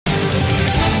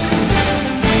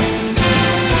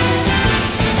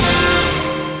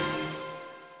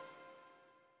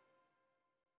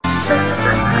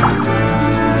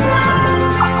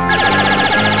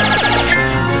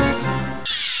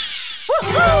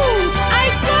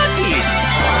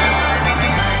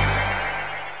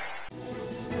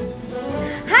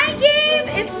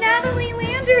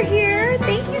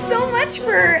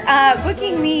for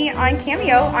booking me on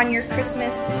Cameo on your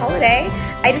Christmas holiday.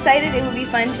 I decided it would be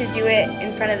fun to do it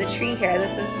in front of the tree here.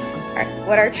 This is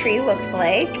what our tree looks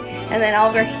like. And then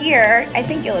over here, I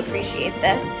think you'll appreciate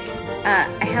this.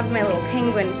 I have my little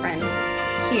penguin friend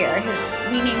here.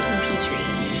 We named him Petrie.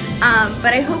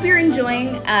 But I hope you're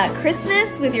enjoying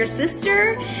Christmas with your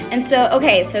sister. And so,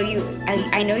 okay, so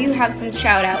I know you have some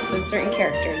shout outs of certain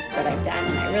characters that I've done,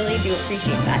 and I really do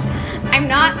appreciate that. I'm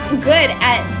not good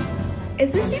at,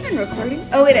 is this even recording?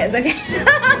 Oh, it is, okay.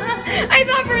 I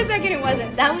thought for a second it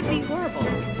wasn't. That would be horrible,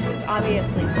 because this is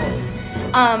obviously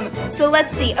gold. So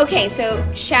let's see. Okay, so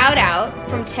shout out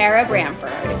from Terra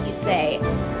Branford. I'd say,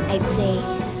 let's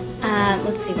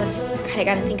see, God, I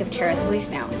gotta think of Terra's voice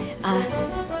now.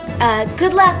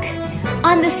 Good luck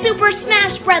on the Super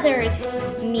Smash Brothers.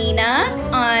 Nina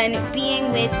on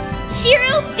being with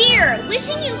Shiro Fear,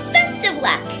 wishing you best of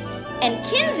luck. And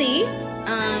Kinzie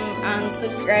on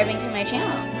subscribing to my channel.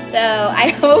 So I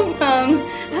hope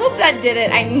that did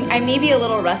it. I may be a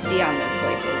little rusty on those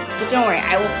voices, but don't worry,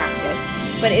 I will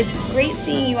practice. But it's great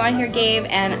seeing you on here, Gabe,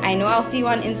 and I know I'll see you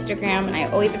on Instagram, and I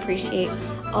always appreciate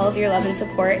all of your love and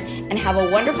support. And have a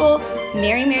wonderful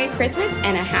Merry Christmas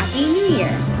and a Happy New Year.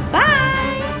 Bye!